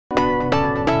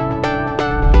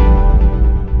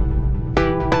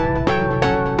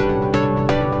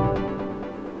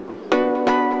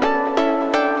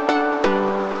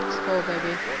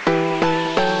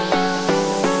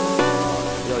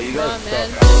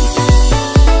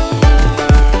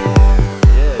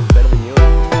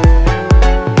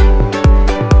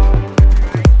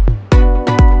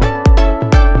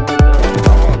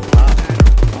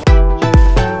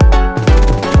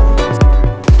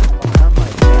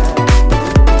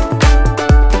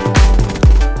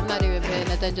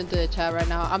into the chat right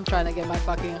now. I'm trying to get my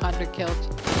fucking 100 kills.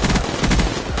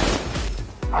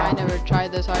 I never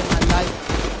tried this hard in my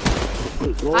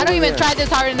life. I don't even try this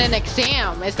hard in an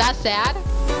exam. Is that sad?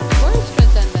 Where is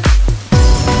Transcendent?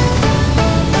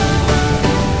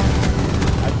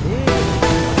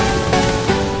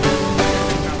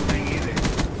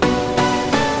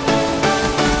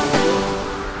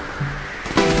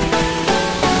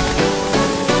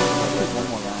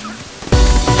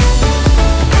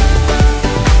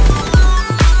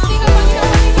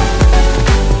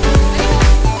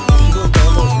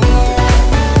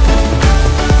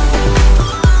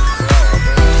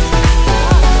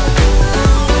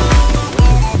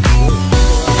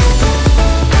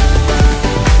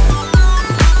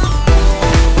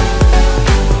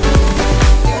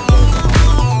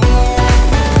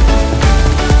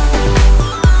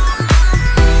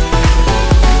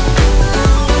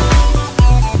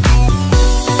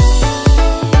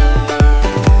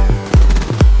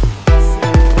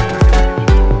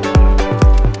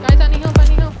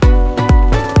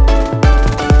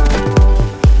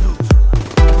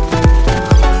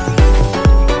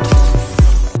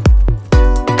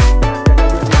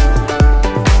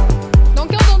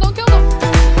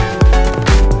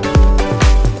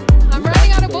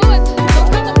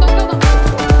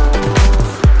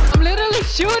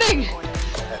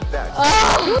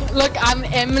 Look, I'm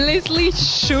aimlessly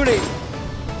shooting.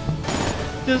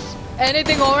 Just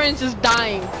anything orange is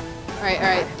dying.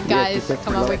 Alright, guys,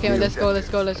 come on, let's go.